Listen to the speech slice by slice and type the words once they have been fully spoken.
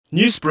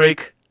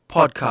Newsbreak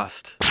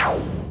Podcast.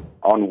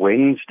 On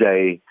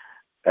Wednesday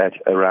at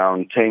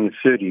around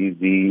 10:30,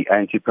 the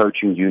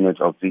Anti-Poaching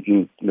Unit of the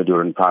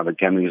Inverdoorn Private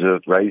Game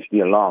Reserve raised the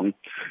alarm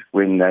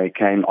when they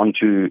came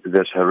onto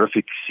this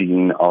horrific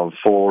scene of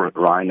 4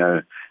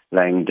 rhino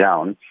laying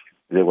down.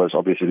 There was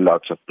obviously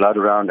lots of blood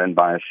around, and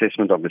by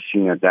assessment of the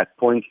scene at that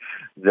point,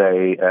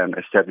 they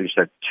established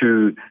that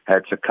 2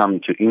 had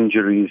succumbed to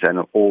injuries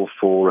and all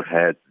 4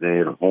 had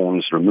their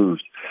horns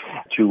removed.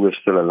 2 were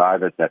still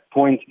alive at that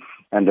point,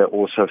 and they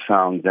also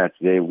found that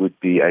there would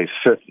be a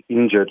 5th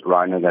injured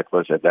rhino that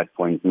was at that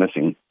point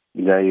missing.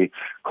 They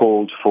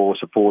called for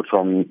support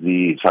from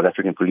the South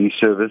African Police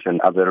Service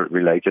and other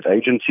related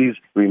agencies.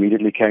 We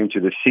immediately came to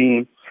the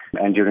scene,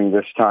 and during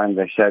this time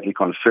they sadly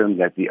confirmed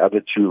that the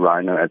other 2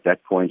 rhino at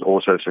that point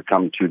also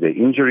succumbed to their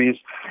injuries.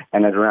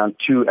 And at around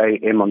 2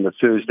 a.m. on the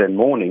Thursday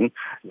morning,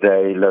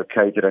 they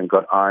located and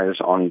got eyes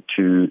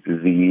onto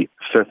the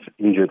 5th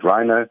injured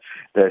rhino.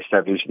 They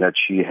established that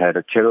she had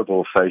a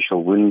terrible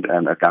facial wound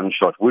and a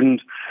gunshot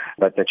wound,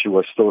 but that she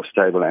was still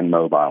stable and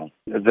mobile.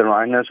 The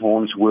rhino's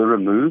horns were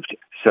removed,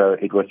 so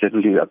it was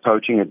definitely a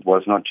poaching. It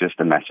was not just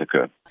a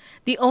massacre.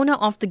 The owner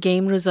of the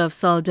game reserve,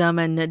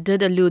 Salderman,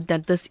 did allude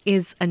that this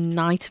is a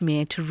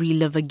nightmare to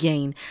relive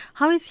again.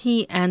 How is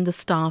he and the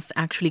staff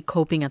actually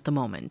coping at the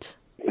moment?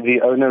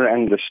 The owner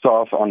and the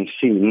staff on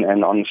scene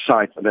and on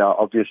site, they are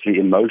obviously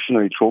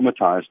emotionally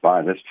traumatized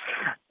by this.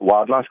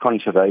 Wildlife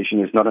conservation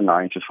is not a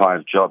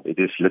 9-to-5 job. It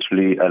is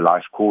literally a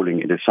life calling.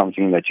 It is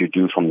something that you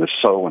do from the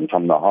soul and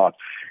from the heart.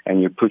 And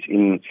you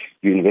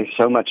invest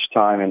so much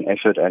time and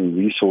effort and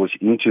resource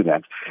into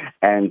that.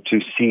 And to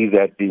see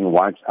that being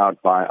wiped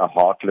out by a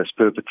heartless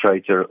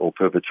perpetrator or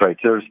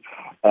perpetrators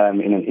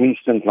in an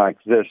instant like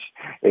this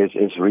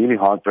is really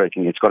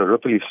heartbreaking. It's got a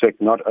ripple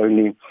effect not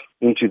only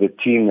into the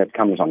team that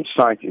comes on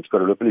site, it's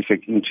got a ripple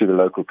effect into the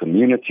local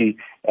community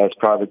as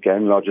private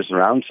game lodges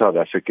around South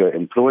Africa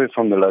employ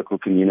from the local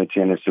community,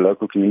 and it's the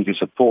local community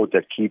support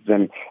that keep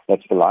them,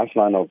 that's the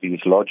lifeline of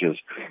these lodges.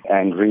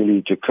 And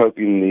really to cope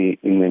in the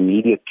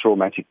immediate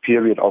traumatic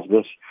period of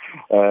this,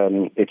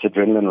 it's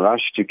adrenaline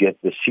rush to get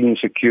the scene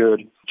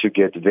secured, to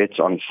get vets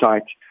on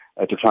site,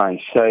 to try and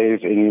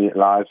save any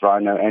live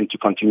rhino and to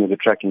continue the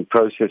tracking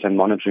process and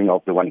monitoring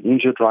of the one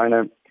injured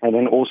rhino. And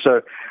then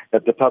also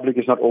that the public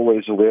is not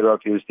always aware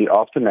of is the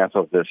aftermath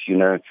of this,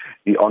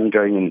 the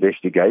ongoing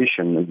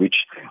investigation, which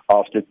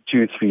after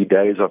 2-3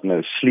 days of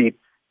no sleep,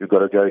 you've got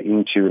to go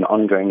into an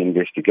ongoing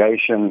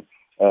investigation.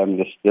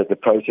 The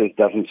process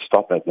doesn't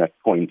stop at that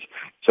point.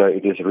 So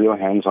it is a real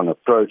hands-on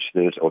approach.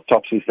 There's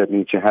autopsies that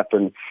need to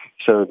happen.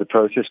 So the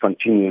process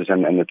continues,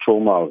 and the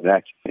trauma of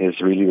that is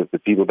really with the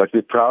people. But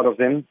we're proud of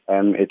them.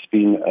 It's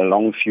been a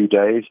long few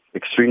days.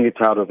 Extremely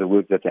proud of the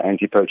work that the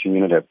Anti-Poaching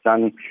Unit have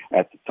done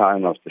at the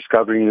time of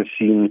discovering the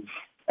scene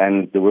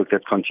and the work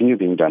that continue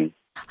being done.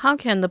 How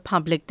can the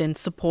public then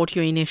support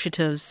your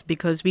initiatives?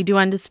 Because we do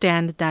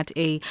understand that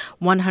a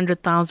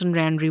 100,000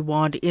 Rand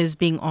reward is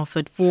being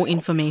offered for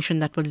information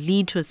that will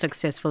lead to a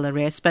successful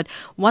arrest. But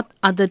what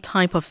other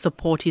type of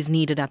support is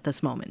needed at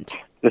this moment?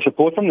 The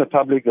support from the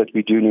public that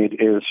we do need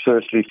is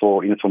firstly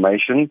for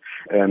information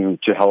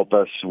to help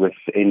us with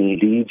any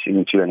leads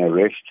into an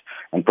arrest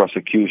and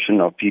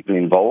prosecution of people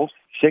involved.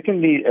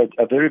 Secondly,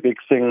 a very big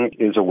thing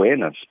is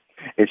awareness.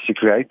 It's to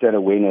create that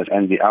awareness,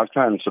 and the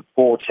outcome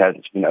support has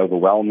been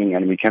overwhelming,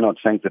 and we cannot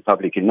thank the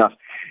public enough.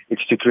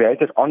 It's to create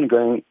that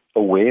ongoing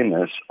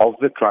awareness of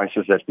the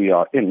crisis that we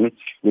are in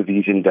with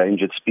these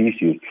endangered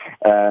species.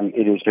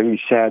 It is very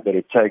sad that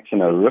it takes an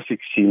horrific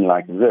scene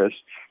like this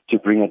to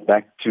bring it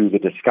back to the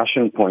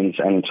discussion points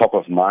and top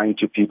of mind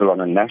to people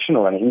on a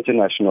national and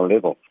international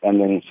level.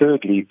 And then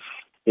thirdly,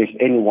 if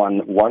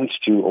anyone wants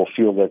to or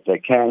feel that they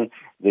can,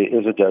 there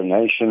is a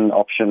donation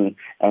option,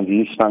 and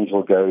these funds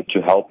will go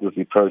to help with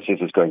the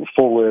processes going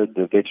forward,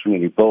 the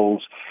veterinary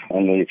bills,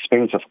 and the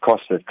expense of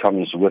cost that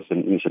comes with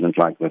an incident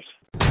like this.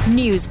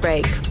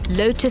 Newsbreak,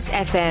 Lotus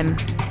FM,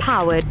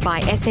 powered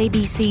by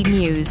SABC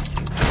News.